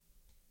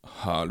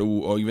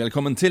Hallo og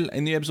velkommen til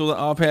en ny episode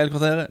av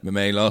PL-kvarteret med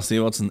meg, Lars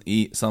Sivertsen,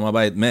 i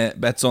samarbeid med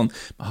Betsson.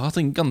 Vi har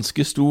hatt en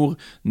ganske stor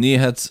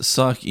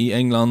nyhetssak i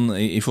England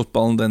i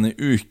fotballen denne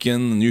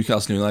uken.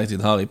 Newcastle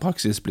United har i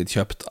praksis blitt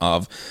kjøpt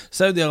av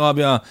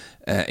Saudi-Arabia.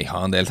 Jeg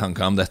har en del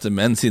tanker om dette,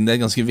 men siden det er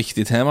et ganske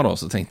viktig tema da,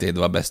 så tenkte jeg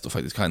det var best å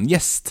faktisk ha en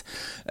gjest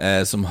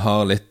som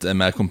har litt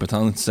mer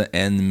kompetanse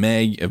enn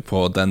meg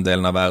på den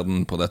delen av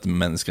verden, på dette med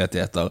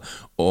menneskerettigheter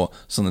og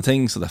sånne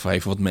ting. Så derfor har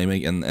jeg fått med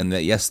meg en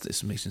gjest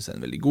som jeg synes er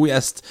en veldig god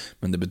gjest,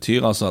 men det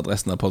betyr altså at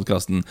resten av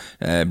podcasten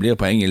blir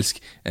på engelsk.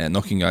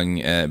 Nok en gang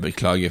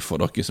beklager for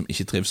dere som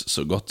ikke trives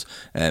så godt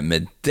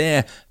med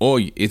det.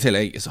 Og i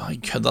tillegg så har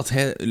jeg køddet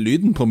til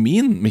lyden på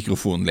min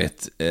mikrofon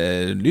litt.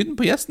 Lyden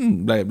på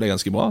gjesten ble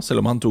ganske bra,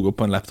 selv om han tok opp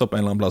på en laptop en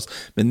eller annen plass,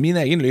 men min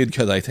egen lyd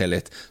kødder jeg til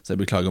litt, så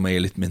jeg beklager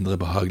meg litt mindre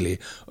behagelig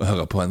å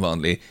høre på enn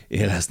vanlig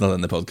i resten av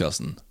denne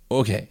podcasten.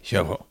 Ok,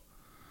 kjør på.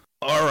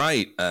 All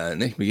right,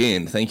 Nick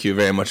McGeehan, thank you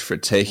very much for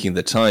taking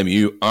the time.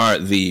 You are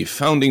the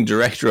founding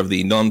director of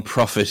the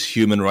non-profit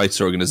human rights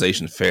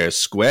organization Fair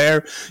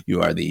Square.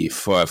 You are the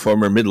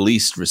former Middle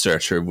East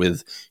researcher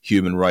with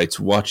Human Rights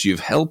Watch.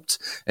 You've helped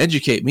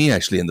educate me,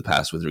 actually, in the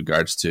past with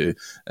regards to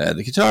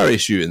the Qatar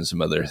issue and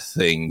some other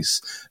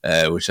things,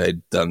 which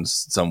I'd done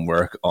some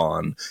work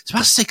on. It's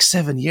about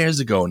 6-7 years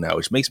ago now,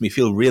 which makes me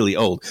feel really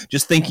old.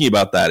 Just thinking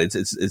about that,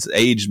 it's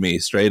aged me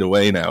straight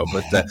away now.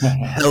 But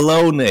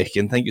hello, Nick,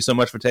 and thank you so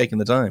much for taking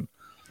the time.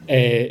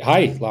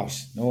 Hi,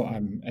 Lars. No,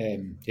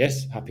 I'm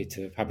yes, happy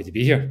to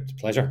be here. It's a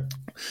pleasure.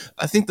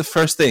 I think the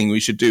first thing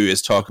we should do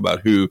is talk about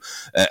who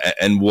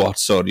and what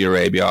Saudi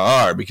Arabia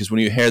are, because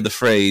when you hear the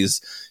phrase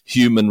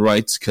human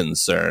rights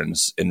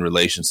concerns in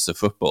relation to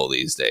football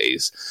these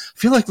days, I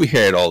feel like we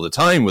hear it all the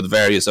time with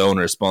various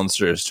owners,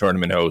 sponsors,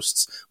 tournament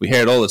hosts. We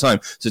hear it all the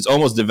time. So it's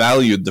almost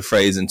devalued the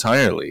phrase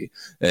entirely.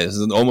 It's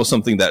almost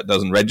something that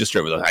doesn't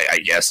register with us. I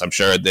guess, I'm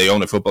sure they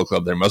own a football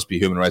club. There must be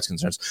human rights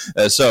concerns.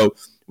 So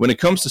when it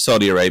comes to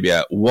Saudi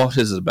Arabia, what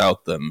is it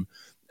about them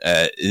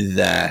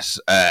that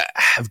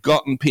have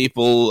gotten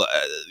people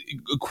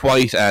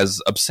quite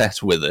as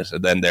upset with it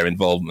than their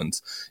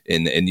involvement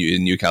in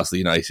Newcastle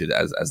United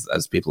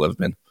as people have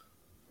been?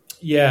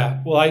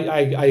 Yeah, well,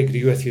 I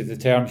agree with you. The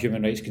term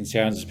human rights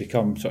concerns has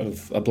become sort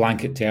of a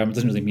blanket term. It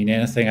doesn't really mean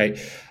anything.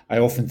 I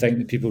often think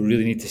that people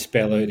really need to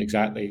spell out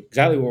exactly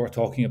what we're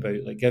talking about.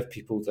 Like, give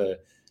people the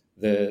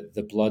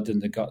blood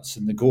and the guts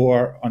and the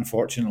gore,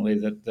 unfortunately,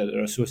 that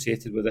are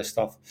associated with this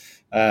stuff.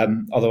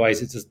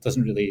 Otherwise, it just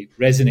doesn't really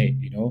resonate,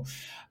 you know.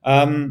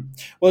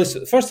 Well,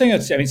 the first thing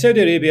I'd say, I mean,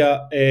 Saudi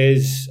Arabia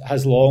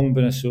has long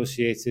been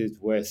associated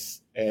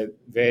with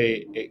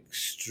very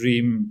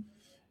extreme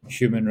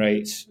human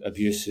rights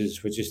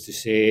abuses, which is to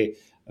say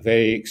a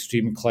very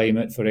extreme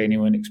climate for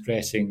anyone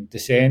expressing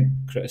dissent,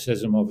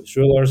 criticism of its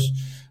rulers,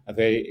 a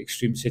very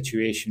extreme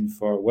situation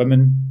for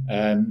women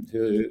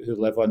who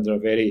live under a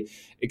very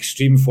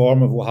extreme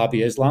form of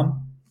Wahhabi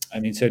Islam. I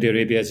mean, Saudi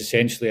Arabia is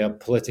essentially a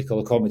political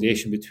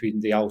accommodation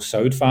between the Al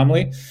Saud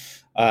family,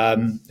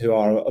 who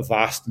are a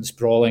vast and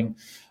sprawling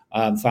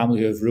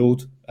family who have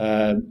ruled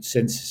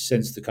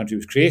since the country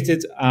was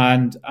created,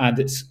 and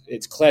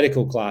its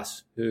clerical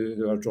class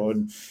who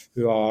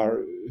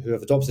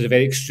have adopted a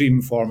very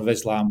extreme form of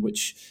Islam,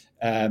 which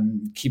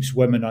keeps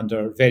women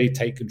under very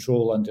tight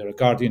control under a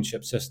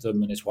guardianship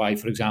system, and it's why,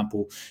 for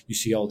example, you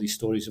see all these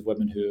stories of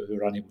women who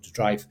are unable to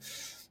drive.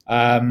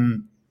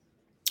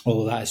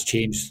 Although that has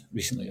changed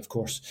recently, of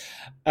course.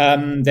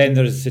 Then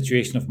there's the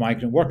situation of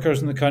migrant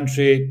workers in the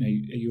country. Now,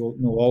 you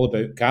know all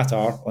about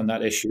Qatar on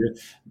that issue,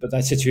 but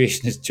that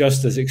situation is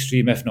just as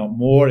extreme, if not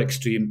more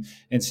extreme,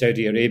 in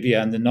Saudi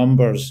Arabia, and the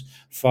numbers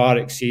far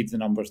exceed the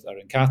numbers that are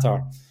in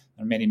Qatar.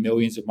 There are many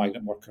millions of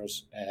migrant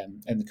workers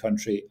in the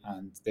country,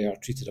 and they are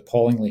treated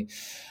appallingly.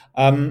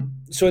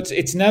 So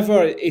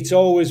it's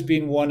always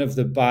been one of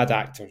the bad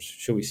actors,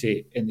 shall we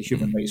say, in the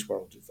human rights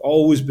world. It's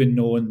always been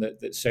known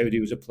that Saudi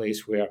was a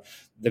place where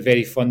the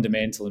very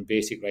fundamental and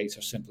basic rights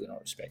are simply not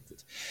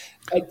respected.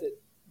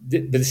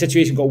 The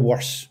situation got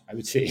worse, I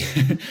would say.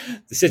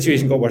 The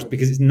situation got worse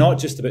because it's not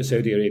just about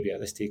Saudi Arabia,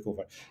 this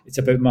takeover. It's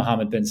about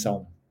Mohammed bin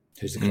Salman,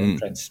 who's the crown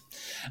prince.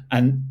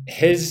 And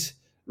his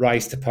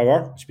rise to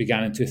power, which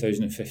began in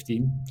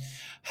 2015,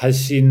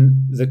 has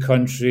seen the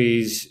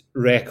country's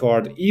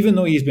record, even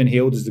though he's been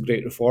hailed as the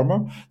great reformer,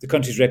 the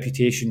country's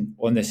reputation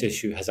on this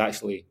issue has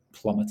actually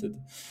plummeted.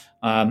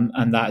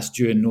 And that's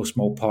due in no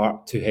small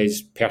part to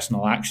his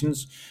personal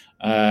actions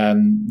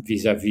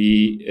vis-a-vis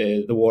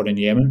the war in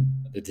Yemen,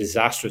 the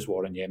disastrous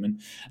war in Yemen,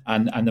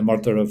 and the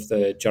murder of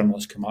the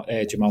journalist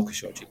Jamal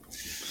Khashoggi.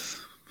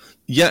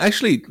 Yeah,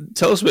 actually,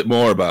 tell us a bit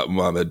more about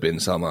Mohammed bin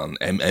Salman,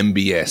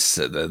 MBS,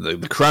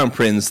 the crown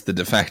prince, the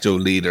de facto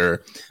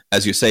leader,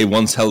 as you say,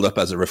 once held up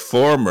as a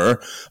reformer.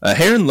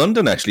 Here in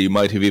London, actually, you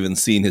might have even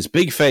seen his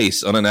big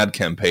face on an ad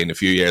campaign a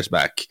few years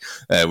back,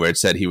 where it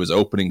said he was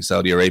opening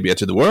Saudi Arabia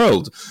to the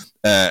world.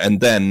 And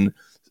then,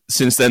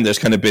 since then, there's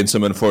kind of been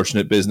some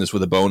unfortunate business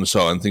with a bone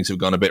saw and things have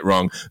gone a bit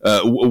wrong.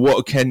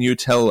 What can you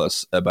tell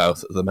us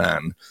about the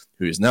man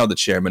who is now the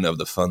chairman of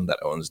the fund that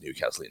owns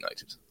Newcastle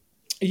United?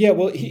 Yeah,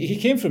 well, he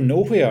came from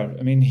nowhere.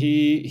 I mean,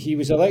 he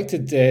was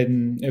elected.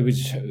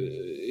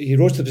 He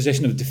rose to the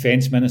position of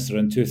defence minister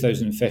in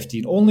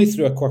 2015, only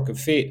through a quirk of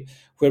fate,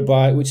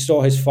 which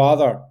saw his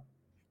father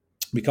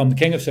become the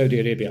king of Saudi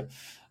Arabia,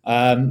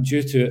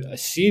 due to a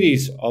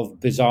series of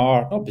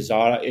not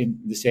bizarre in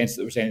the sense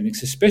that there was anything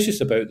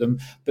suspicious about them,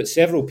 but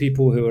several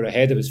people who were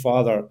ahead of his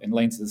father in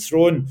line to the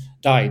throne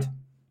died.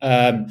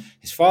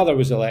 His father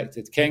was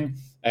elected king,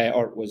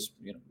 rose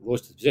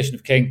to the position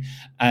of king,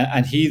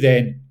 and he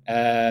then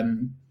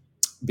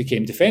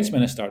became defence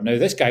minister. Now,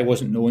 this guy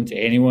wasn't known to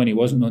anyone. He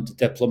wasn't known to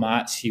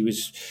diplomats. He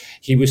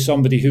was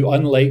somebody who,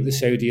 unlike the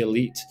Saudi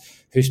elite,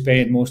 who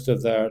spend most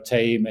of their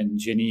time in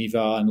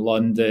Geneva and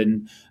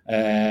London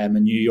and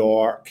New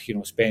York,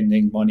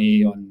 spending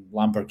money on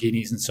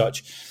Lamborghinis and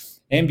such.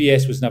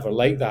 MBS was never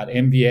like that.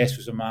 MBS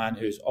was a man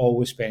who's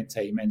always spent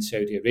time in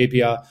Saudi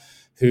Arabia,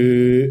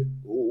 who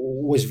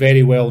was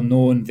very well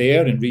known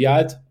there in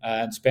Riyadh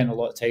and spent a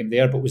lot of time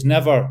there, but was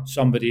never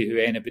somebody who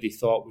anybody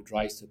thought would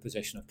rise to a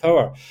position of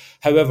power.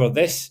 However,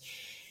 this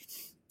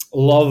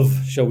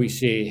love, shall we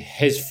say,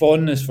 his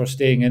fondness for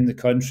staying in the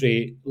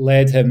country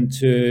led him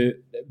to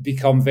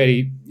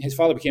his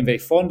father became very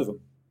fond of him.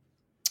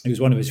 He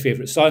was one of his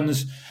favourite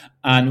sons.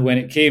 And when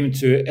it came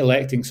to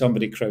electing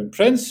somebody crown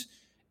prince,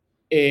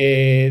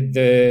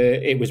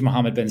 it was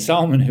Mohammed bin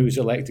Salman who was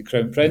elected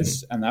crown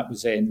prince, and that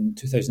was in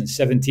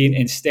 2017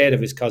 instead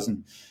of his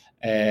cousin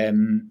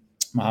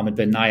Mohammed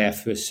bin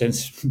Nayef, who has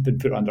since been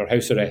put under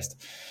house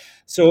arrest.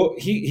 So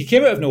he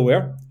came out of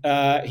nowhere.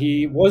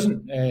 He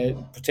wasn't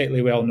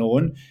particularly well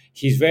known.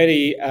 He's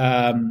very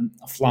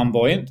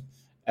flamboyant.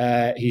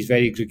 He's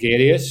very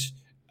gregarious.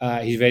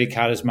 He's very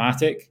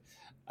charismatic.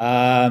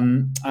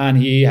 And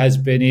he has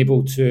been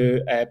able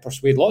to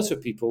persuade lots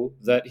of people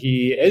that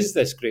he is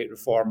this great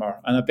reformer.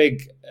 And a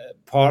big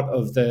part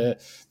of the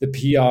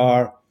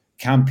PR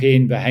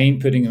campaign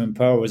behind putting him in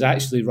power was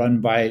actually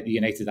run by the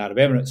United Arab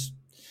Emirates,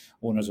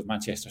 owners of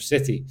Manchester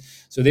City.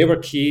 So they were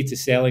key to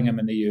selling him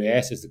in the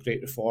US as the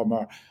great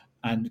reformer,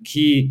 and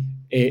key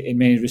in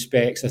many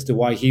respects as to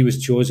why he was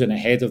chosen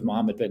ahead of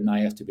Mohammed bin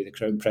Nayef to be the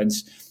crown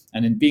prince.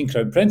 And in being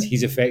crown prince,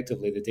 he's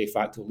effectively the de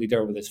facto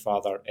leader, with his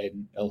father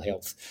in ill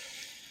health.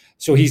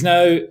 So he's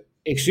now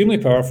extremely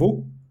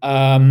powerful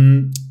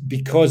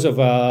because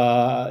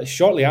of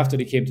shortly after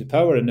he came to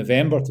power in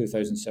November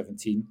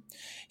 2017,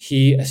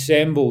 he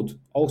assembled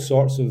all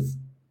sorts of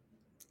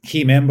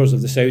key members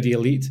of the Saudi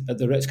elite at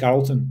the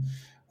Ritz-Carlton,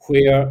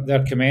 where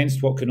there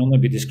commenced what can only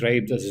be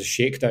described as a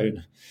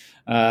shakedown,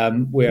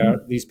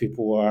 where these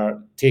people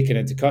were taken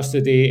into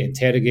custody,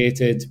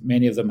 interrogated.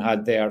 Many of them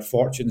had their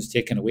fortunes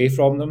taken away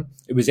from them.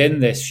 It was in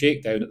this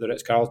shakedown at the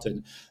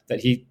Ritz-Carlton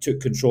that he took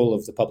control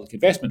of the Public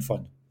Investment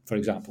Fund, for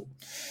example.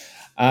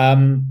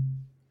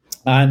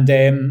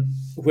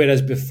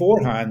 Whereas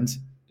beforehand,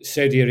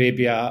 Saudi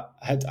Arabia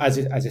had, as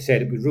I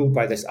said, it was ruled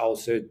by this Al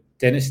Saud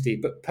dynasty,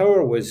 but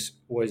power was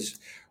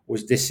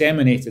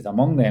disseminated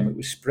among them. It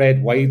was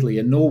spread widely,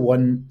 and no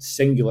one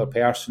singular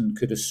person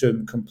could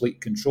assume complete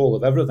control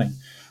of everything.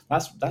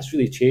 That's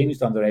really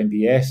changed under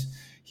MBS.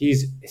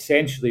 He's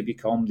essentially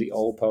become the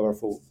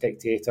all-powerful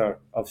dictator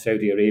of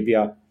Saudi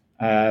Arabia,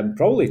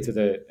 probably to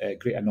the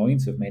great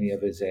annoyance of many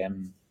of his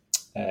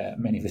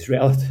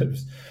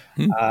relatives.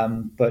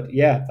 But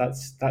yeah,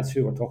 that's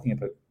who we're talking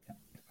about.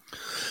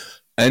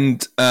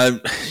 And I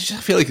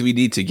feel like we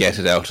need to get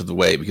it out of the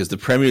way, because the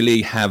Premier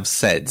League have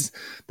said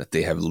that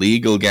they have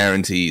legal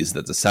guarantees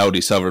that the Saudi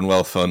Sovereign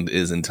Wealth Fund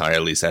is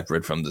entirely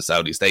separate from the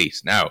Saudi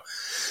state. Now,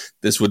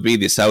 this would be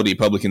the Saudi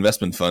Public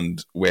Investment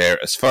Fund, where,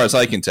 as far as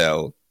I can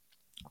tell,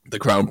 the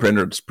Crown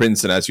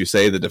Prince, and as you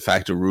say, the de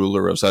facto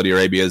ruler of Saudi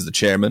Arabia, is the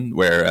chairman,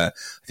 where I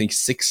think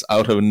 6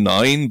 out of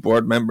 9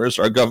 board members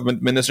are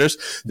government ministers.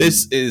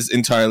 This is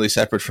entirely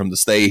separate from the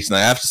state. And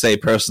I have to say,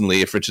 personally,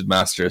 if Richard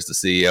Masters, the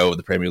CEO of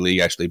the Premier League,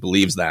 actually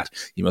believes that,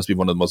 he must be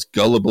one of the most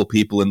gullible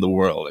people in the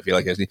world. I feel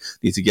like I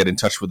need to get in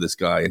touch with this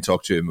guy and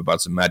talk to him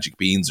about some magic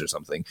beans or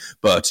something.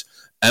 But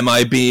am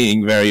I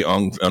being very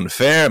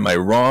unfair? Am I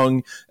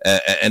wrong?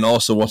 And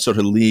also, what sort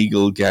of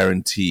legal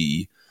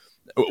guarantee?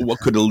 What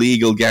could a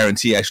legal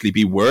guarantee actually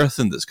be worth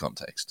in this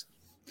context?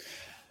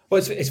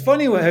 Well, it's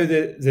funny how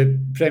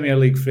the Premier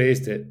League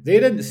phrased it. They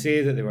didn't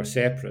say that they were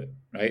separate,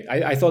 right?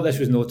 I thought this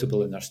was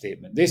notable in their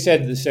statement. They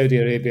said that Saudi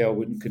Arabia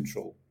wouldn't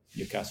control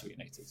Newcastle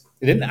United.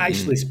 They didn't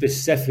actually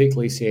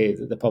specifically say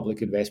that the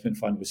Public Investment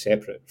Fund was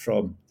separate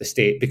from the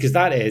state, because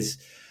that is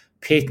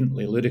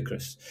patently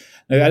ludicrous.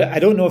 Now, I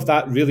don't know if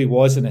that really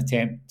was an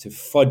attempt to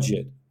fudge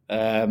it,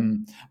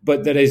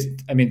 but there is,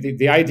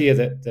 the idea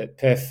that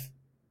PIF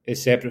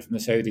is separate from the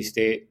Saudi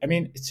state,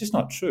 it's just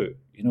not true.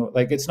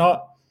 It's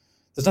not.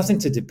 There's nothing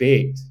to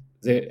debate.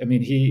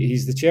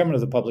 He's the chairman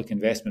of the Public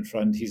Investment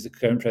Fund. He's the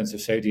Crown Prince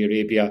of Saudi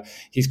Arabia.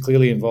 He's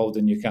clearly involved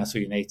in Newcastle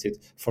United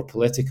for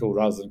political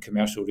rather than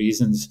commercial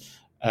reasons.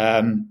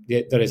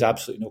 There is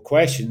absolutely no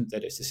question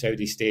that it's the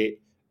Saudi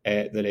state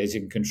that is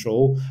in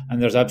control, and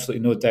there's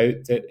absolutely no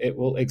doubt that it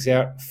will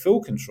exert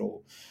full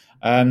control.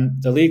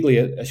 The legal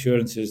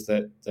assurances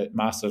that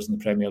Masters and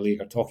the Premier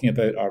League are talking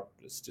about are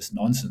it's just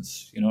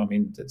nonsense. I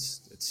mean,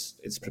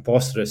 it's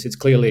preposterous. It's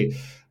clearly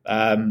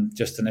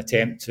just an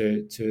attempt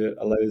to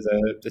allow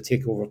the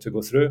takeover to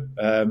go through.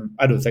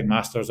 I don't think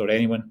Masters or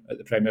anyone at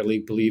the Premier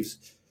League believes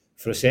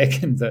for a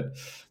second that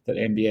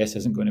MBS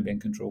isn't going to be in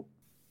control.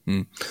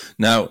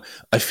 Now,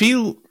 I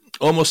feel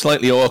almost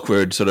slightly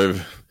awkward, sort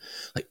of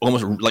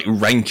almost like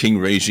ranking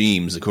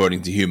regimes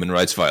according to human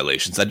rights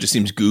violations. That just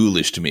seems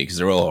ghoulish to me because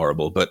they're all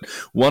horrible. But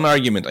one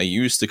argument I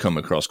used to come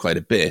across quite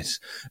a bit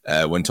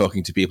when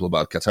talking to people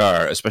about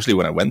Qatar, especially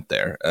when I went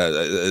there,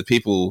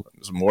 people,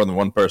 more than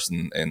one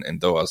person in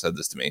Doha said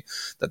this to me,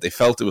 that they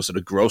felt it was sort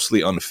of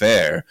grossly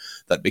unfair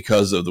that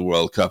because of the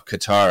World Cup,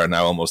 Qatar are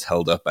now almost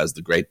held up as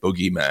the great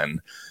boogeyman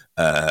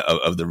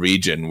of the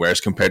region,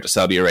 whereas compared to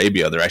Saudi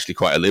Arabia, they're actually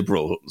quite a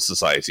liberal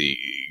society,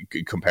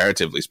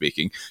 comparatively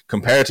speaking.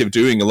 Comparative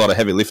doing a lot of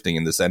heavy lifting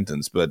in the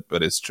sentence, but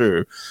it's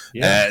true.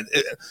 Yeah.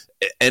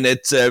 And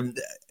it's,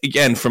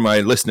 again, for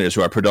my listeners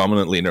who are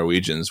predominantly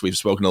Norwegians, we've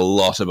spoken a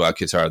lot about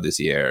Qatar this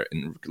year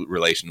in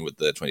relation with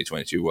the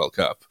 2022 World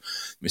Cup.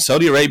 I mean,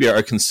 Saudi Arabia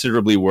are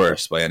considerably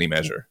worse by any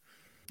measure.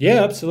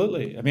 Yeah,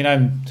 absolutely. I mean,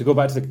 to go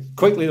back to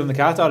quickly on the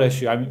Qatar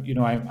issue. I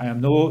am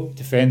no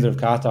defender of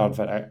Qatar. In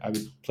fact, I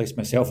would place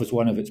myself as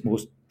one of its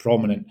most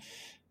prominent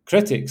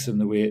critics in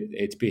the way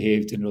it's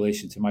behaved in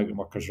relation to migrant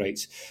workers'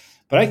 rights.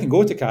 But I can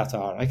go to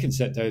Qatar. I can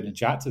sit down and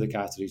chat to the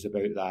Qataris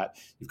about that.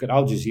 You've got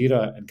Al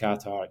Jazeera in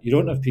Qatar. You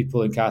don't have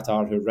people in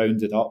Qatar who are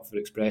rounded up for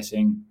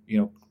expressing,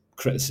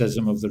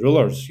 criticism of the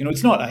rulers.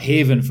 It's not a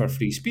haven for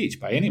free speech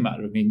by any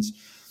manner of means.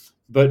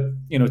 But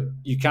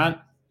you can't.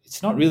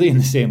 It's not really in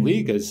the same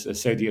league as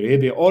Saudi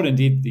Arabia or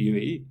indeed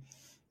the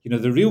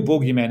UAE. The real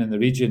bogeymen in the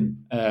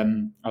region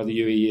are the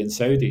UAE and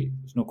Saudi.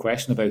 There's no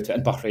question about it.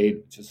 And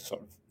Bahrain, which is a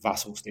sort of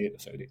vassal state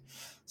of Saudi.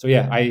 So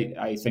yeah,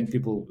 I think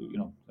people,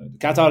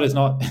 Qatar is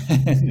not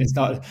it's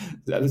not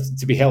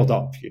to be held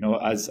up,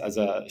 as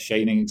a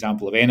shining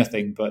example of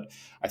anything. But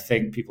I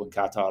think people in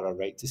Qatar are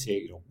right to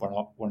say,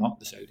 we're not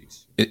the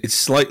Saudis. It's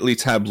slightly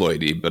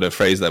tabloidy, but a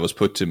phrase that was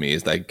put to me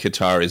is that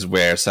Qatar is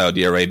where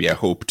Saudi Arabia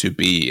hope to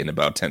be in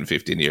about 10,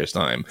 15 years'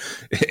 time,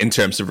 in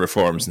terms of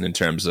reforms and in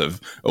terms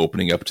of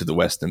opening up to the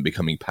West and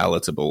becoming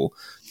palatable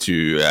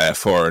to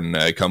foreign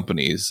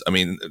companies. I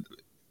mean,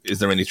 is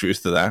there any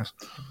truth to that?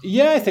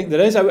 Yeah, I think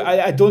there is.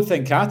 I don't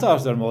think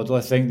Qatar's their model.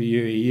 I think the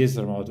UAE is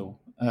their model.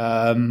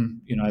 I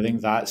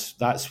think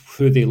that's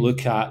who they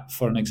look at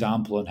for an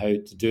example on how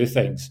to do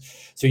things.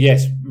 So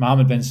yes,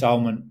 Mohammed bin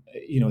Salman,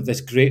 this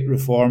great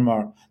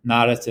reformer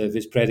narrative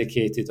is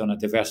predicated on a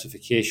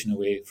diversification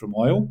away from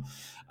oil,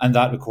 and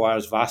that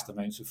requires vast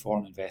amounts of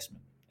foreign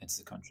investment into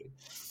the country.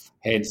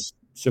 Hence,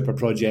 super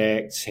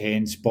projects,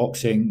 hence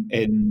boxing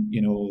in,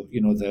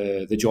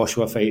 the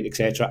Joshua fight,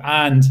 etc.,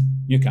 and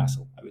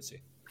Newcastle, I would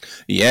say.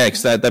 Yeah,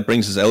 because that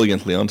brings us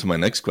elegantly on to my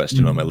next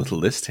question on my little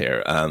list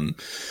here.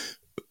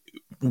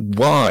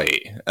 Why?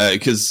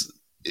 Because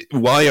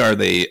why are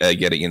they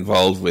getting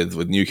involved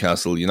with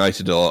Newcastle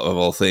United of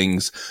all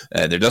things?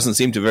 There doesn't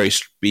seem to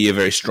be a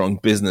very strong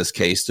business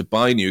case to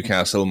buy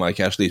Newcastle. Mike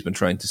Ashley's been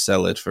trying to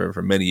sell it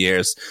for many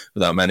years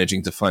without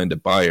managing to find a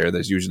buyer.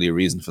 There's usually a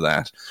reason for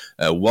that.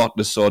 What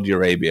does Saudi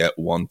Arabia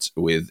want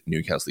with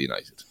Newcastle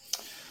United?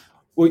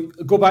 Well,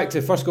 go back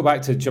to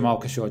Jamal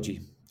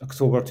Khashoggi,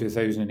 October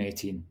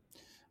 2018.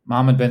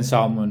 Mohammed bin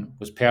Salman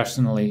was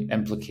personally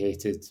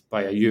implicated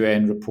by a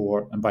UN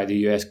report and by the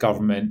US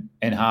government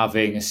in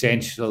having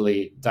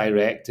essentially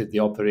directed the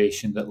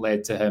operation that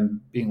led to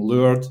him being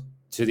lured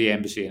to the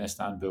embassy in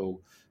Istanbul,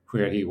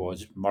 where he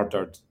was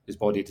murdered, his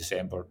body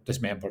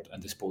dismembered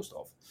and disposed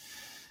of.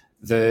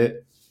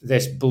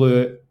 This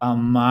blew a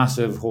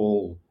massive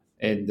hole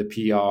in the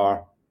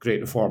PR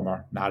Great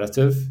Reformer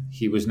narrative.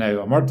 He was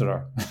now a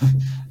murderer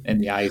in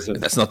the eyes of...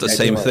 That's not the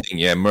same thing.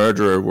 Yeah,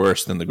 murderer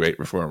worse than the Great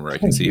Reformer. I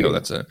can see how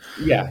that's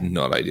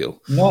not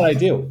ideal. Not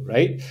ideal,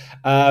 right?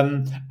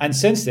 And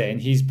since then,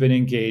 he's been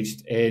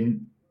engaged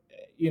in,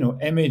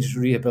 image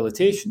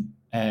rehabilitation.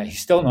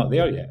 He's still not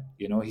there yet.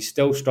 He's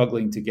still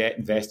struggling to get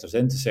investors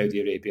into Saudi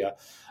Arabia.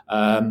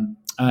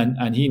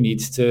 And he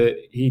needs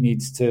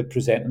to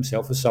present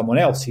himself as someone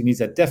else. He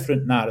needs a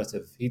different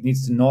narrative. He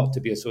needs not to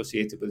be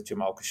associated with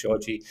Jamal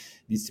Khashoggi. He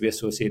needs to be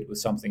associated with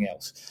something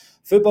else.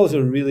 Football is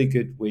a really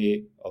good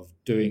way of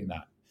doing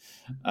that.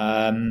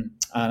 And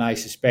I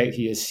suspect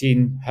he has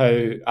seen how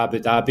Abu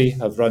Dhabi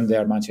have run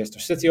their Manchester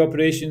City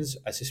operations.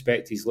 I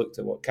suspect he's looked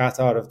at what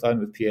Qatar have done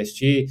with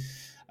PSG.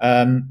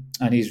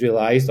 And he's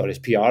realised, or his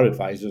PR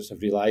advisors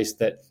have realised,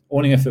 that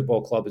owning a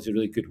football club is a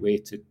really good way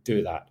to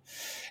do that.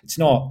 It's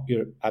not,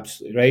 you're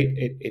absolutely right,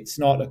 it's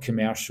not a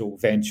commercial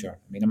venture.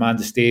 I mean,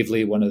 Amanda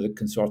Stavely, one of the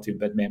consortium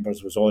bid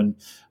members, was on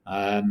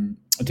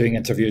doing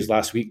interviews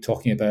last week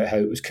talking about how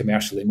it was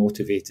commercially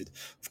motivated.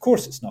 Of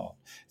course it's not.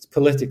 It's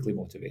politically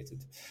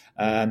motivated.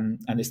 And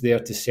it's there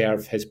to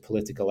serve his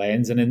political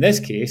ends. And in this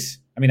case,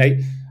 I mean,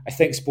 I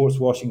think sports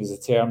washing is a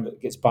term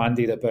that gets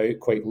bandied about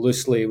quite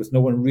loosely, with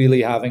no one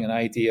really having an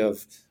idea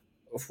of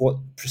what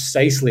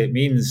precisely it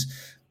means.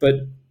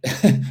 But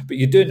but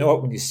you do know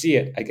it when you see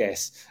it, I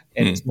guess,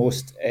 in its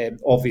most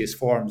obvious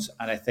forms.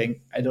 And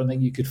I don't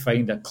think you could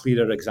find a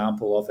clearer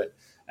example of it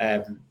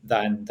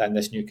than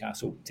this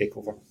Newcastle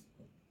takeover.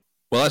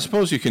 Well, I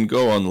suppose you can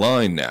go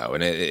online now,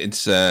 and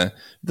it's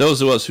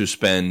those of us who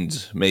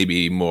spend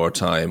maybe more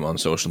time on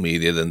social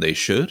media than they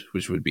should,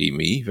 which would be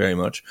me very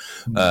much.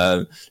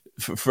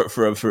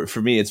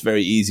 For me, it's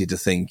very easy to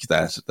think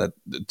that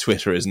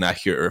Twitter is an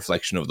accurate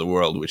reflection of the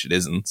world, which it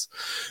isn't.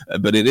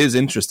 But it is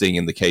interesting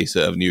in the case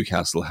of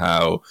Newcastle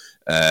how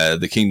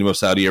the Kingdom of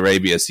Saudi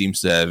Arabia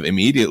seems to have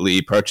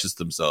immediately purchased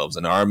themselves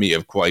an army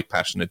of quite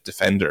passionate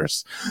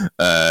defenders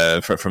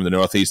from the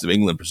northeast of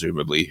England,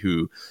 presumably,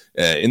 who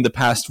in the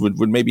past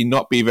would maybe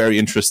not be very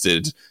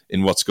interested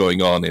in what's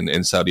going on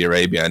in Saudi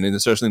Arabia,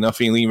 and certainly not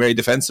feeling very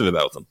defensive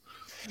about them.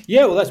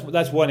 Yeah, well,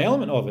 that's one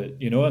element of it,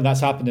 and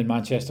that's happened in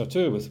Manchester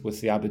too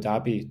with the Abu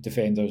Dhabi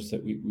defenders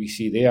that we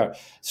see there.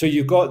 So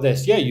you've got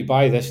this, you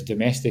buy this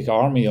domestic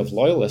army of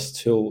loyalists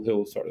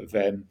who'll sort of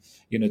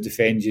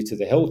defend you to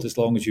the hilt as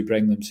long as you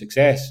bring them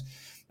success.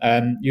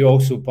 You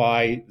also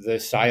buy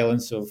the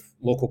silence of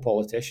local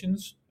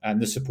politicians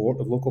and the support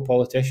of local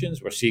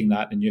politicians. We're seeing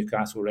that in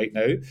Newcastle right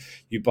now.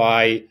 You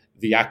buy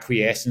the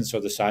acquiescence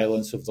or the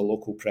silence of the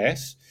local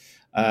press.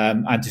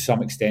 And to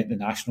some extent the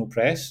national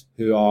press,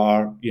 who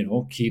are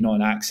keen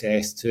on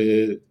access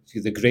to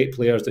the great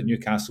players that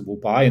Newcastle will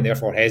buy, and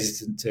therefore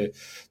hesitant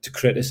to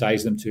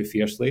criticise them too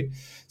fiercely.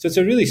 So it's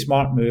a really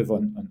smart move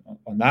on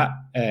that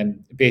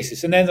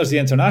basis. And then there's the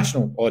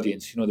international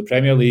audience. The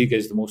Premier League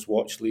is the most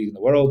watched league in the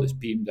world. It's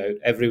beamed out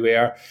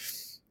everywhere,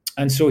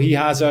 and so he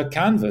has a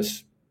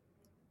canvas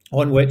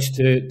on which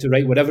to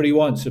write whatever he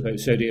wants about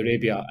Saudi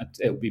Arabia.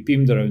 It'll be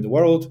beamed around the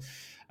world.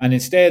 And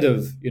instead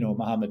of,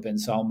 Mohammed bin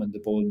Salman, the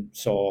bone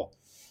saw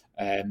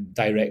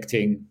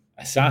directing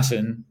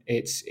assassin,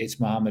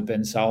 it's Mohammed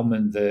bin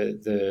Salman,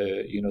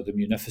 the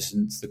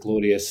munificent, the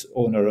glorious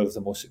owner of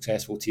the most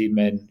successful team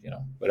in,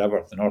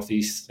 wherever, the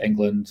Northeast,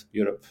 England,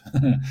 Europe,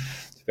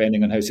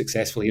 depending on how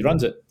successful he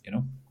runs it,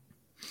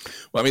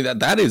 Well, I mean,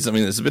 that is,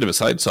 it's a bit of a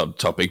side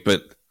subtopic,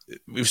 but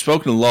we've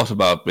spoken a lot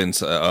about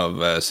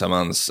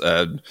Salman's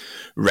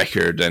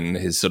record and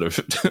his sort of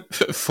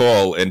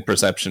fall in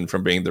perception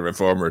from being the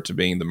reformer to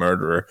being the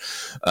murderer.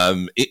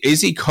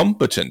 Is he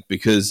competent?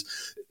 Because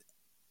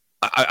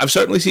I've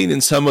certainly seen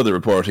in some of the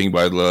reporting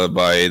by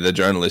the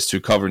journalists who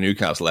cover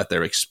Newcastle that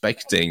they're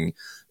expecting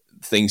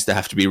things to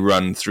have to be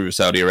run through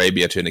Saudi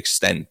Arabia to an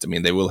extent.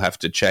 They will have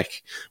to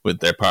check with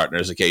their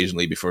partners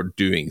occasionally before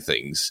doing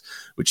things,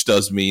 which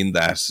does mean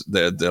that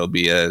there'll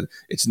be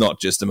it's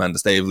not just Amanda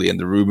Staveley and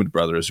the Rubin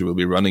brothers who will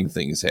be running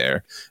things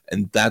here.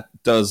 And that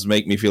does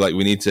make me feel like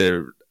we need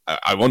to,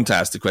 I want to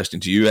ask the question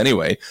to you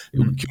anyway,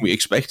 Can we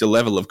expect a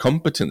level of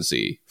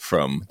competency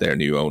from their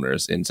new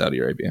owners in Saudi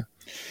Arabia?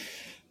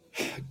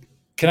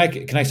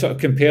 Can I sort of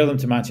compare them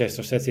to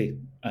Manchester City?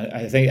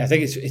 I think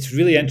it's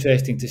really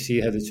interesting to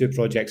see how the two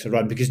projects are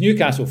run, because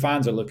Newcastle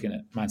fans are looking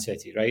at Man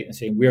City, right, and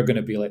saying we're going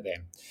to be like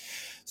them.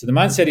 So the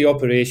Man City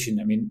operation,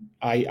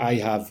 I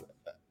have,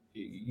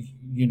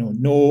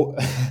 no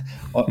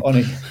on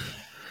a,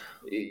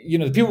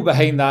 the people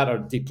behind that are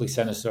deeply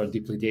sinister and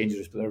deeply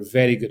dangerous, but they're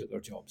very good at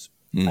their jobs.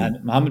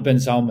 And Mohammed bin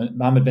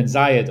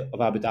Zayed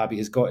of Abu Dhabi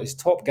has got his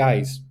top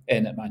guys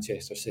in at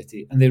Manchester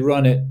City, and they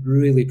run it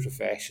really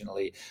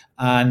professionally.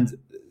 And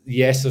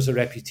yes, there's a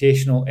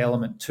reputational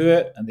element to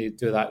it, and they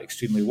do that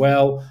extremely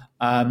well.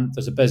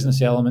 There's a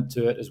business element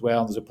to it as well,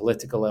 and there's a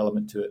political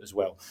element to it as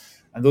well.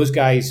 And those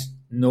guys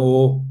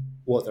know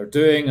what they're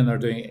doing, and they're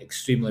doing it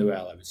extremely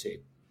well, I would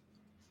say.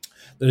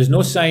 There is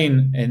no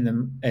sign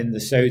in the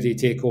Saudi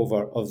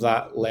takeover of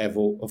that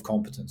level of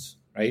competence,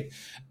 right?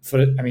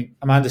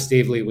 Amanda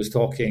Staveley was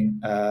talking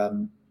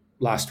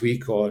last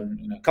week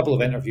on a couple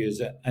of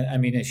interviews.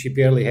 She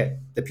barely hit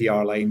the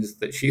PR lines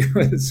that she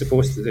was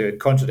supposed to do and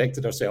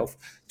contradicted herself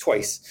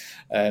twice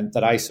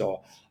that I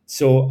saw.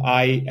 So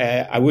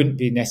I wouldn't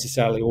be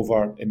necessarily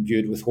over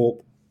imbued with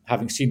hope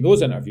having seen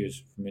those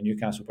interviews from a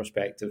Newcastle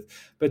perspective.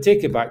 But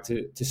take it back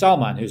to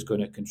Salman, who's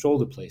going to control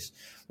the place.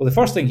 Well, the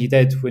first thing he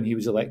did when he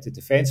was elected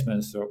defence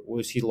minister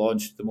was he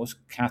launched the most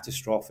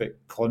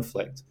catastrophic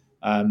conflict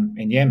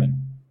in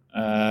Yemen,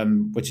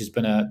 which has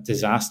been a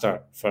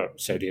disaster for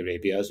Saudi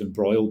Arabia, has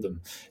embroiled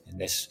them in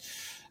this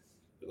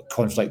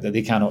conflict that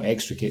they cannot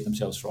extricate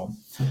themselves from.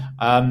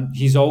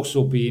 He's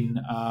also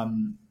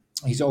gotten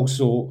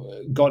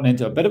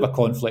into a bit of a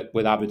conflict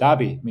with Abu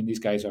Dhabi. These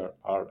guys are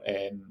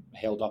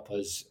held up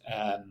as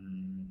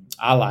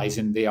allies,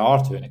 and they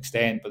are to an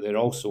extent, but they're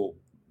also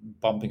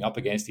bumping up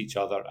against each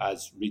other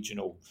as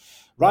regional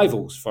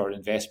rivals for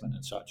investment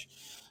and such.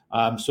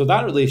 So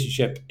that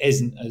relationship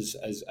isn't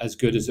as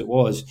good as it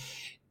was.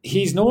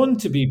 He's known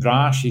to be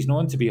brash. He's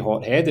known to be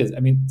hot-headed.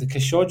 The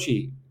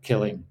Khashoggi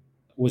killing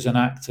was an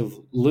act of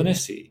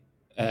lunacy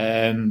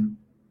on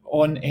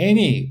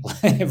any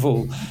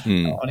level.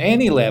 On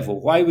any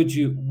level, why would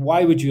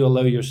you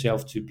allow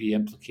yourself to be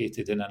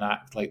implicated in an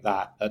act like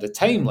that at a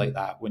time like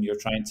that when you're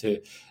trying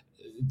to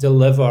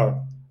deliver,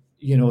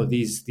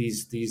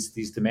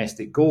 these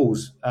domestic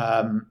goals?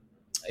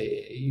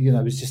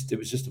 It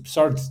was just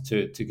absurd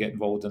to get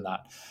involved in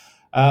that.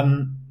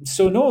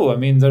 So no,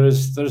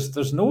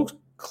 there's no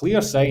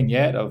clear sign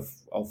yet of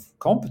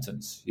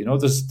competence. You know,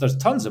 there's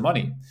tons of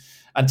money,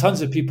 and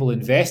tons of people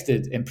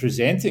invested in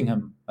presenting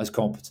him as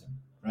competent,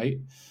 right?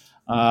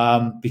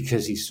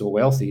 Because he's so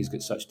wealthy, he's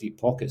got such deep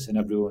pockets, and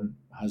everyone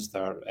has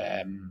their,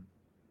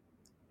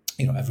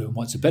 everyone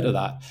wants a bit of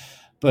that.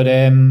 But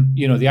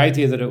the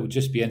idea that it would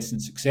just be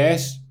instant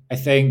success, I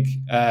think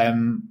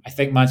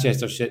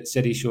Manchester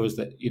City shows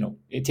that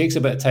it takes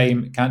a bit of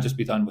time. It can't just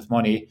be done with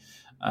money,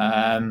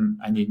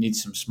 and you need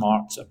some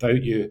smarts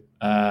about you.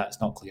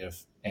 It's not clear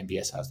if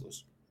MBS has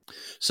those.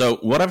 So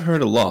what I've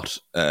heard a lot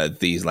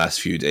these last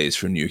few days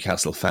from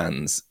Newcastle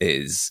fans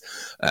is,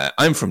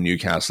 I'm from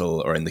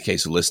Newcastle, or in the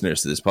case of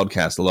listeners to this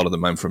podcast, a lot of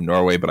them I'm from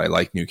Norway, but I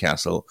like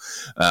Newcastle.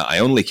 I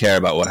only care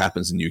about what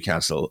happens in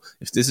Newcastle.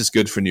 If this is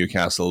good for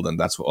Newcastle, then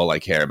that's all I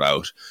care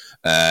about.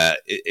 Are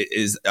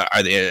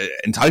they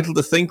entitled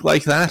to think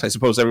like that? I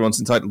suppose everyone's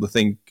entitled to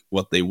think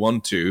what they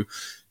want to,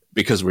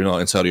 because we're not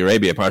in Saudi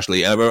Arabia,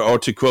 partially, or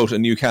to quote a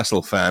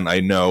Newcastle fan I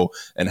know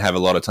and have a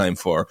lot of time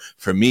for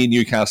me,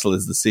 Newcastle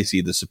is the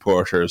city, the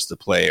supporters, the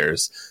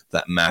players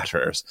that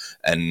matters.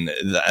 And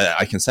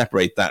I can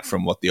separate that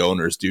from what the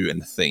owners do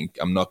and think.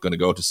 I'm not going to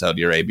go to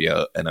Saudi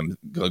Arabia, and I'm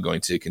going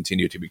to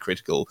continue to be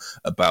critical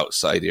about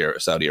Saudi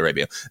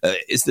Arabia.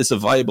 Is this a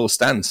viable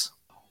stance?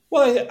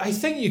 Well, I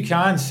think you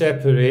can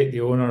separate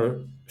the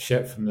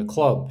ownership from the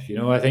club.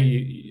 I think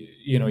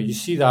you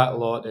see that a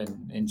lot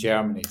in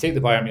Germany. Take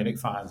the Bayern Munich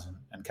fans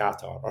and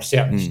Qatar, or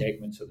certain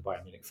segments of the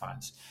Bayern Munich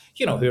fans,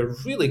 who are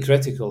really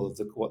critical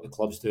of what the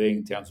club's doing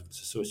in terms of its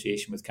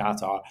association with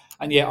Qatar,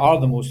 and yet are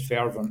the most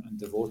fervent and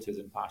devoted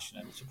and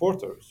passionate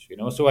supporters.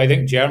 So I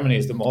think Germany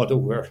is the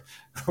model where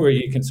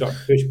you can sort of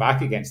push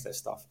back against this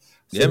stuff.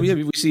 So,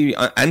 we see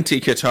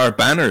anti-Qatar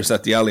banners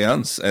at the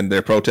Allianz, and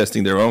they're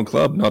protesting their own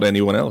club, not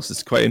anyone else.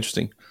 It's quite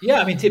interesting.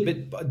 Yeah, I mean,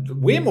 but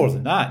way more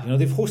than that.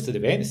 They've hosted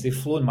events. They've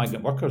flown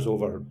migrant workers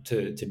over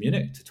to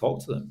Munich to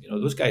talk to them.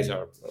 Those guys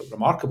are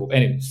remarkable.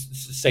 Anyway,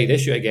 side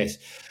issue, I guess.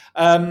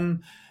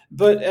 Fans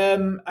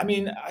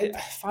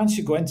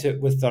should go into it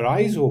with their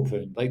eyes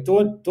open. Like,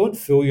 don't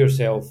fool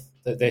yourself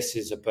that this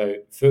is about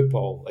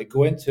football. Like,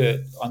 go into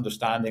it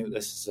understanding that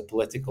this is a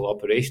political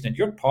operation, and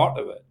you're part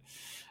of it.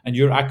 And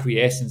your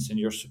acquiescence and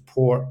your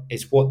support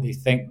is what they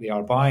think they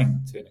are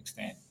buying to an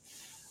extent.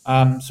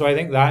 So I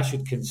think that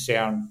should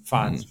concern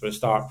fans for a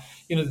start.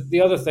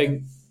 The other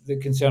thing that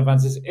concerns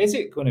fans is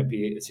it going to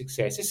be a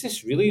success? Is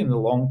this really in the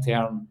long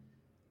term?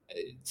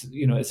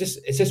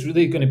 Is this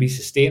really going to be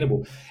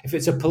sustainable? If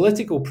it's a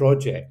political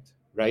project,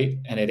 right,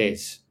 and it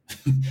is,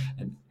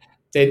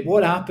 then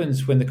what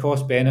happens when the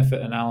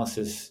cost-benefit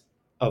analysis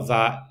of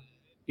that,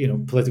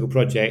 political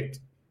project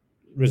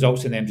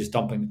results in them just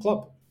dumping the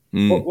club?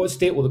 What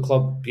state will the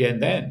club be in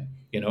then?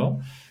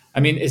 I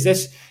mean, is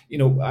this?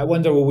 I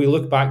wonder. Will we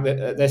look back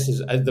at this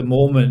as the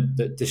moment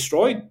that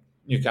destroyed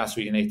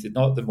Newcastle United,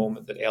 not the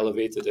moment that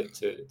elevated it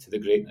to the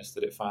greatness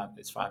that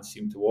its fans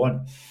seem to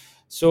want?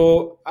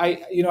 So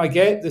I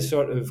get the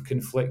sort of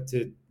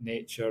conflicted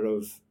nature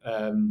of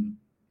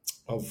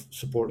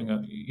supporting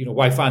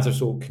why fans are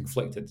so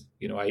conflicted.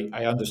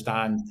 I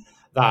understand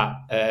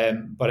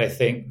that, but I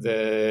think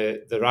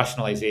the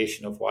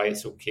rationalization of why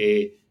it's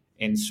okay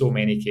in so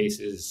many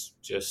cases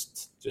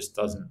just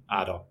doesn't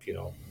add up,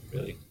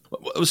 really.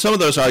 Some of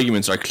those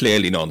arguments are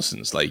clearly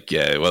nonsense. Like,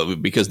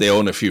 because they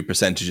own a few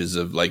percentages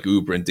of like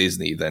Uber and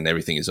Disney, then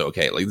everything is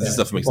okay. Like, this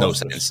stuff makes no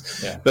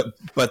sense. Yeah.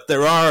 But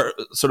there are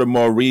sort of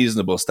more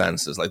reasonable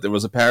stances. Like, there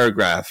was a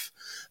paragraph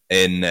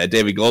in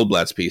David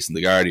Goldblatt's piece in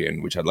The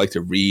Guardian, which I'd like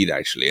to read,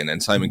 actually, and then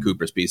Simon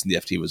Cooper's piece in the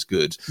FT was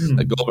good.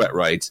 Goldblatt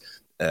writes,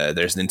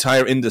 there's an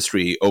entire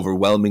industry,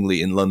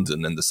 overwhelmingly in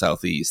London and the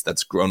southeast,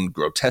 that's grown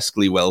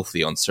grotesquely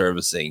wealthy on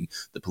servicing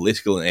the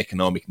political and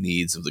economic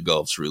needs of the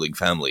Gulf's ruling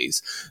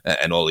families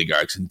and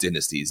oligarchs and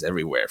dynasties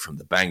everywhere, from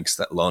the banks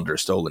that launder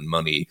stolen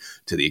money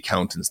to the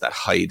accountants that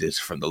hide it,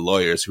 from the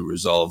lawyers who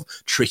resolve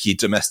tricky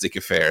domestic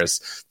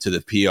affairs to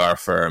the PR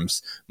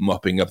firms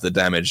mopping up the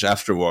damage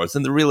afterwards,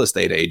 and the real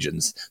estate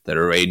agents that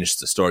arrange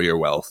to store your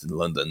wealth in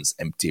London's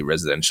empty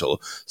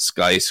residential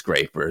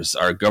skyscrapers.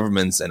 Our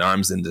governments and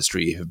arms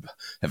industry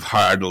have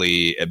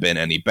hardly been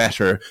any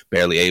better,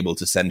 barely able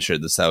to censure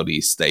the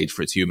Saudi state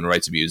for its human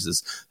rights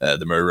abuses,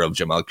 the murder of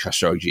Jamal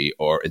Khashoggi,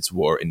 or its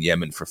war in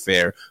Yemen, for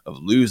fear of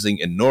losing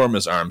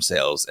enormous arms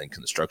sales and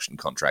construction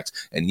contracts.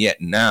 And yet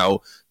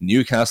now,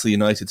 Newcastle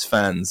United's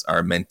fans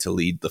are meant to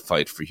lead the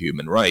fight for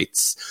human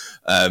rights.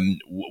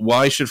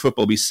 Why should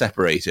football be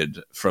separated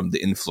from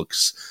the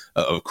influx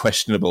of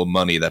questionable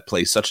money that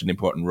plays such an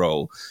important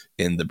role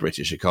in the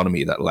British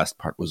economy? That last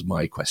part was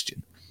my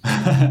question.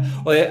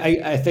 Well,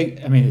 I think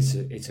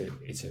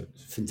it's a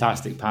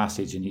fantastic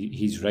passage, and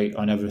he's right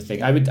on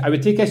everything. I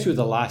would take issue with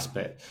the last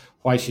bit.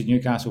 Why should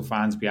Newcastle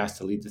fans be asked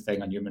to lead the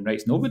thing on human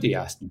rights? Nobody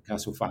asked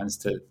Newcastle fans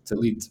to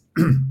lead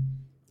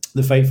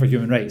the fight for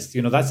human rights.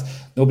 That's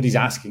nobody's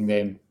asking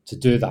them to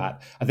do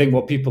that. I think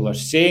what people are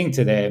saying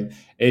to them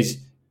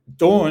is,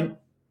 don't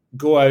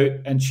go out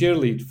and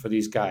cheerlead for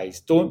these guys.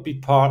 Don't be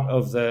part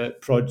of the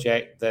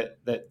project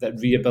that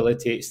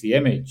rehabilitates the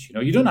image.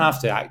 You don't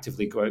have to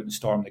actively go out and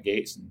storm the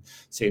gates and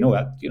say no.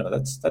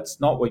 That's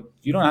not what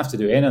you don't have to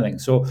do anything.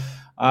 So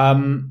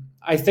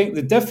I think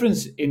the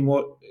difference in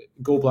what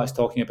Goldblatt's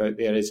talking about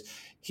there is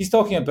he's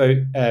talking about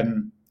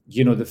the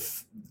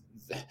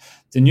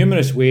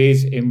numerous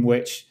ways in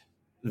which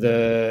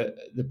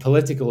the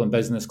political and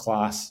business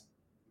class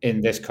in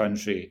this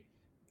country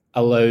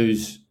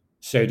allows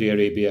Saudi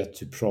Arabia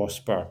to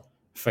prosper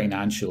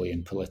financially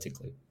and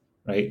politically,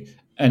 right?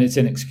 And it's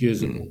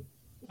inexcusable,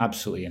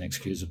 absolutely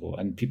inexcusable.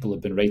 And people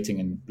have been writing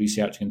and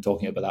researching and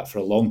talking about that for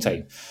a long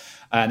time.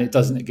 And it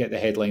doesn't get the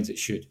headlines it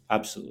should.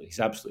 Absolutely.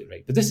 He's absolutely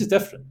right. But this is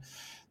different.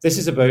 This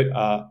is about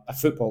a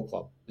football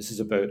club. This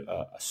is about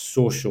a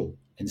social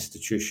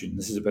institution.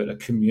 This is about a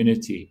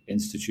community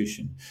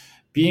institution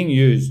being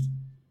used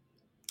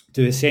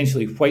to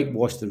essentially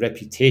whitewash the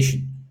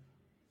reputation,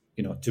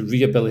 to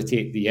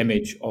rehabilitate the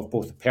image of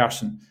both a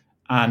person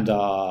and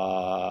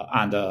a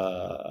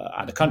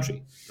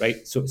country,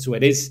 right? So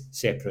it is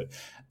separate.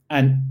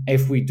 And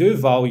if we do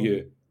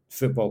value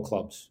football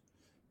clubs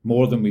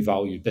more than we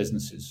value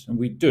businesses, and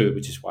we do,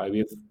 which is why we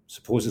have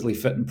supposedly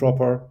fit and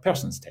proper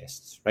persons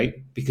tests, right?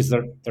 Because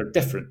they're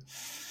different.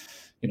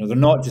 They're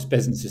not just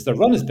businesses; they're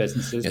run as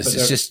businesses. Yes,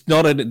 it's just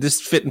not this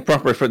fit and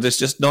proper. There's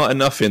just not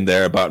enough in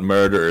there about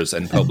murders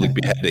and public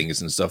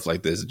beheadings and stuff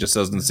like this. It just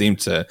doesn't seem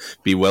to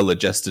be well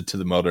adjusted to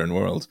the modern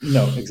world.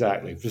 No,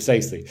 exactly,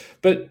 precisely.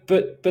 But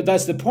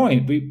that's the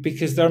point,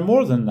 because they're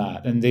more than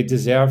that, and they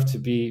deserve to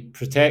be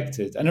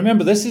protected. And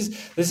remember, this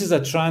is a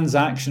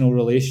transactional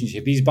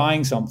relationship. He's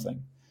buying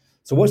something.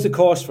 So what's the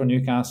cost for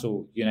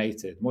Newcastle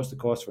United? What's the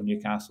cost for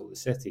Newcastle, the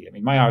city? I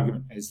mean, my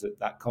argument is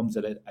that comes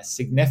at a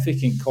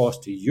significant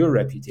cost to your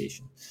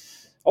reputation,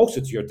 also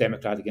to your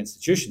democratic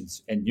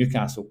institutions in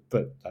Newcastle,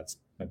 but that's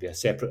maybe a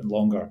separate and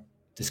longer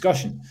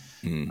discussion.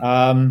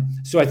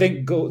 So I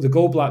think the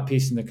Goldblatt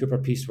piece and the Cooper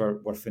piece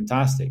were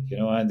fantastic,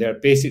 and they're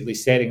basically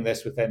setting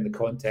this within the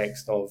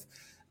context of,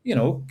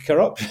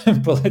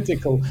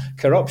 political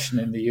corruption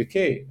in the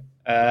UK.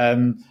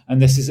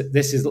 And this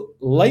is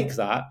like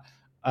that.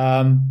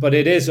 But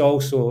it is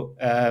also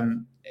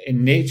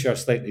in nature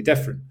slightly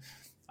different.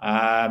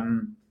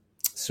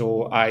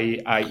 So I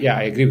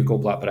agree with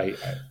Goldblatt, but I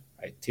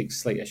take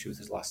slight issue with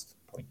his last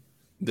point.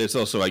 There's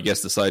also, I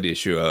guess, the side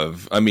issue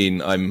of, I'm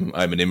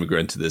an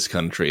immigrant to this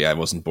country. I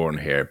wasn't born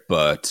here,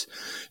 but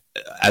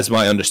as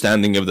my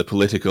understanding of the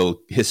political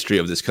history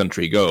of this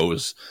country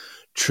goes,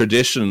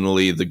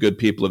 traditionally the good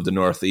people of the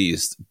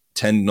Northeast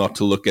tend not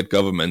to look at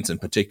governments,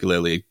 and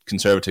particularly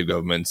conservative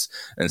governments,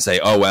 and say,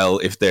 oh, well,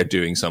 if they're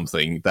doing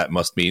something, that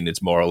must mean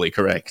it's morally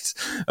correct.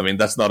 I mean,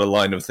 that's not a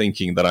line of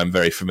thinking that I'm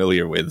very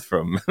familiar with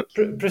from...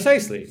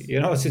 Precisely.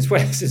 Since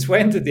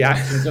when did the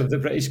actions of the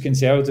British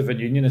Conservative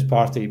and Unionist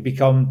Party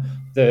become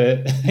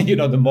the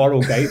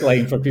moral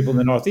guideline for people in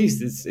the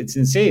Northeast? It's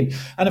insane.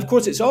 And of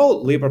course, it's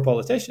all Labour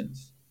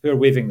politicians who are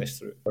waving this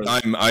through.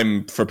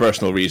 I'm, for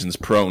personal reasons,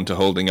 prone to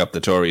holding up the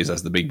Tories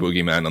as the big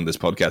boogeyman on this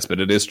podcast, but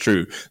it is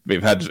true.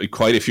 We've had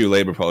quite a few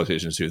Labour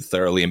politicians who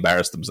thoroughly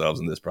embarrassed themselves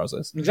in this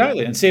process.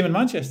 Exactly, and same in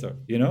Manchester.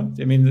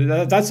 I mean,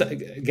 that's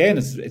again,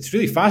 it's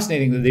really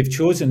fascinating that they've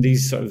chosen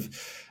these sort of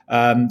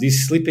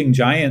these sleeping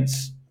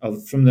giants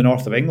from the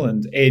north of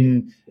England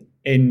in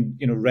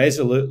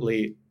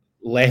resolutely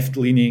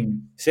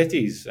left-leaning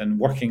cities and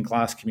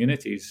working-class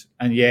communities,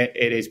 and yet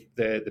it is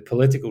the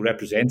political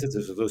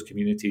representatives of those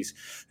communities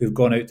who've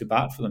gone out to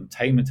bat for them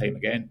time and time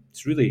again.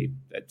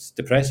 It's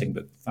depressing,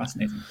 but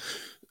fascinating.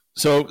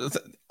 So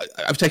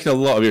I've taken a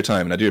lot of your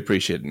time, and I do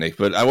appreciate it, Nick,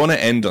 but I want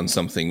to end on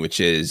something which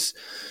is,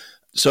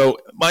 so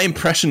my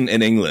impression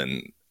in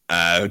England,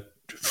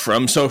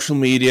 from social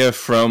media,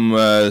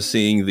 from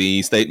seeing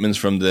the statements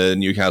from the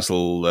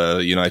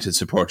Newcastle United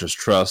Supporters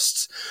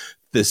Trust,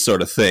 this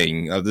sort of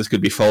thing. This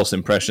could be false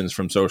impressions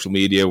from social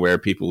media where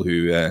people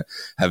who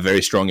have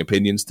very strong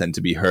opinions tend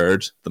to be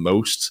heard the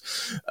most.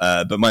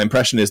 But my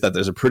impression is that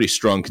there's a pretty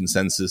strong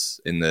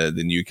consensus in the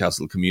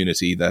Newcastle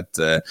community that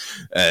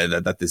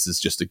this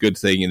is just a good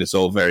thing and it's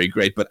all very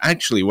great. But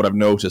actually what I've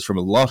noticed from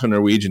a lot of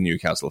Norwegian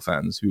Newcastle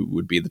fans, who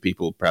would be the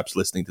people perhaps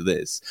listening to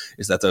this,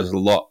 is that there's a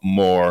lot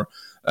more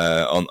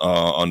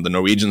on the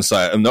Norwegian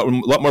side, a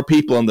lot more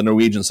people on the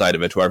Norwegian side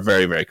of it who are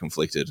very, very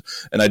conflicted.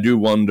 And I do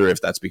wonder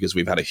if that's because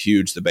we've had a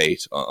huge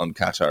debate on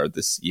Qatar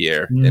this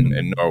year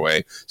in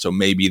Norway. So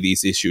maybe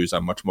these issues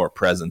are much more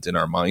present in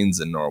our minds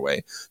in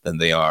Norway than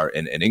they are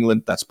in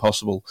England. That's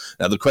possible.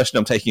 Now, the question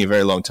I'm taking a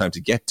very long time to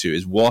get to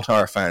is, what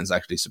are fans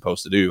actually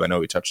supposed to do? I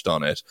know we touched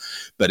on it,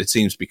 but it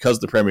seems because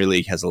the Premier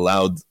League has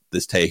allowed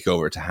this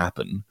takeover to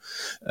happen,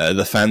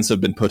 the fans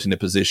have been put in a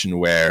position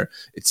where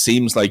it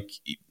seems like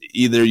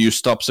either you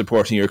stop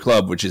supporting your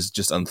club, which is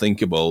just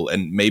unthinkable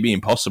and maybe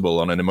impossible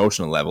on an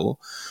emotional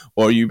level,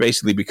 or you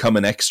basically become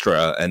an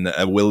extra and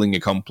a willing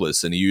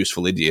accomplice and a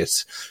useful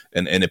idiot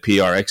in a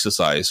PR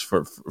exercise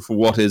for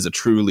what is a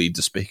truly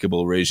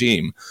despicable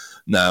regime.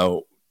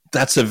 Now,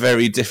 that's a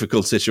very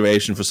difficult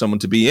situation for someone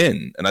to be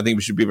in, and I think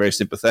we should be very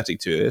sympathetic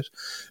to it.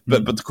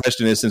 But the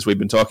question is, since we've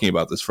been talking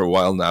about this for a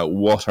while now,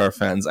 what are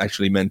fans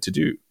actually meant to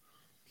do?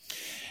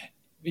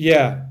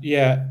 Yeah.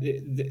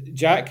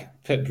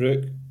 Jack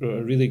Pitbrook wrote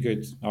a really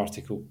good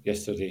article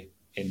yesterday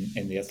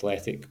in The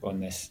Athletic on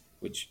this,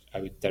 which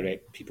I would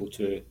direct people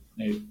to.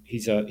 Now,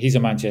 he's a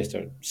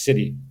Manchester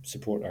City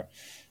supporter,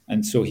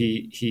 and so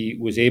he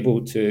was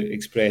able to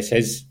express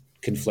his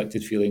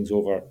conflicted feelings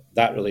over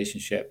that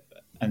relationship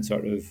and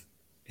sort of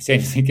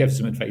essentially give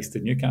some advice to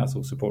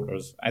Newcastle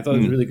supporters. I thought it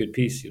was a really good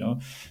piece,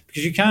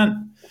 because you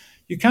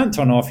can't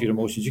turn off your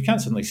emotions. You can't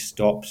suddenly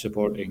stop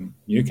supporting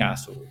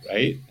Newcastle,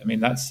 right? I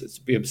mean,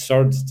 it'd be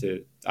absurd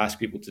to ask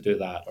people to do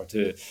that, or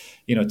to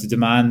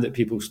demand that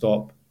people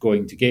stop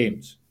going to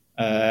games.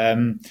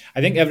 I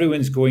think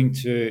everyone's going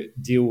to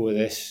deal with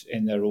this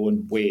in their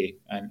own way,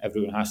 and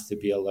everyone has to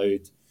be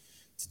allowed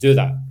to do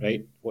that,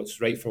 right? What's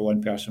right for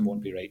one person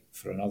won't be right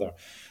for another.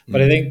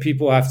 But I think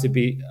people have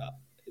to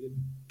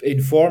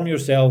inform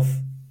yourself,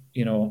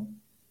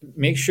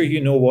 make sure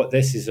you know what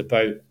this is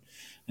about.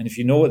 And if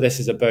you know what this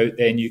is about,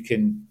 then you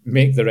can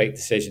make the right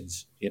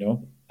decisions,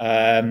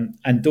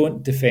 and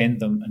don't defend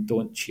them and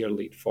don't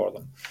cheerlead for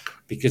them,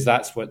 because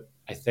that's what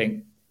I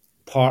think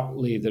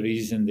partly the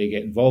reason they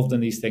get involved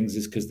in these things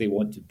is because they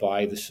want to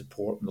buy the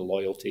support and the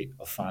loyalty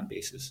of fan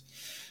bases.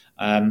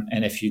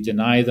 And if you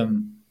deny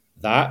them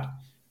that,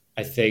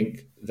 I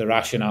think the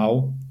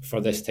rationale for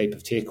this type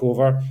of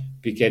takeover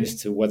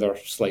begins to wither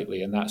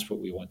slightly, and that's what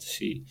we want to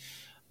see.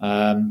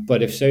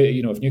 But if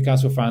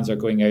Newcastle fans are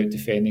going out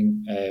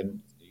defending,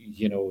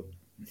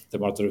 the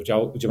murder of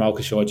Jamal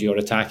Khashoggi or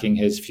attacking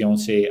his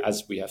fiancée,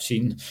 as we have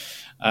seen,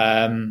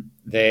 then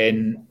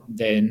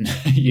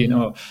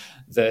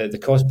the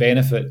cost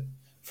benefit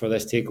for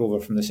this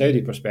takeover from the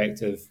Saudi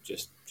perspective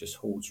just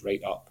holds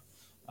right up.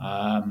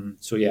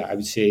 So yeah, I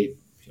would say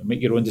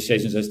make your own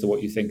decisions as to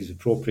what you think is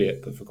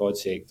appropriate, but for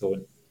God's sake,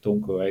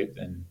 don't go out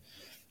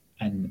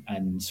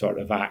and sort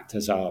of act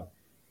as a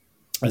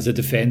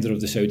defender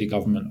of the Saudi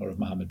government or of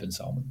Mohammed bin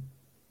Salman.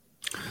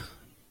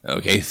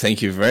 Okay,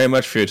 thank you very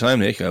much for your time,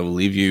 Nick. I will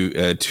leave you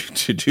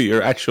to do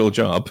your actual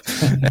job,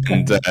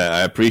 and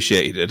I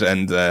appreciate it.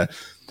 And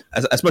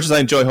as much as I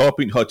enjoy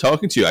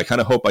talking to you, I kind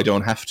of hope I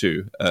don't have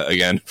to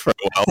again for a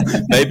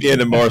while. Maybe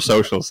in a more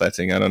social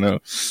setting. I don't know.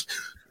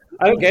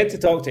 I don't get to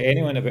talk to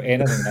anyone about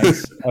anything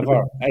nice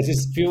ever. I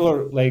just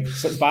feel like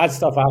some bad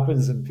stuff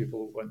happens and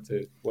people want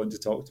to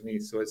talk to me.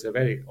 So it's a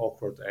very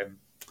awkward.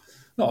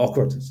 Not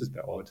awkward. It's just a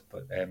bit odd,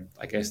 but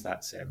I guess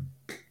that's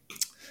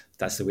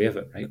the way of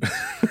it, right?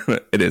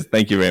 It is.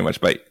 Thank you very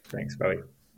much. Bye. Thanks. Bye.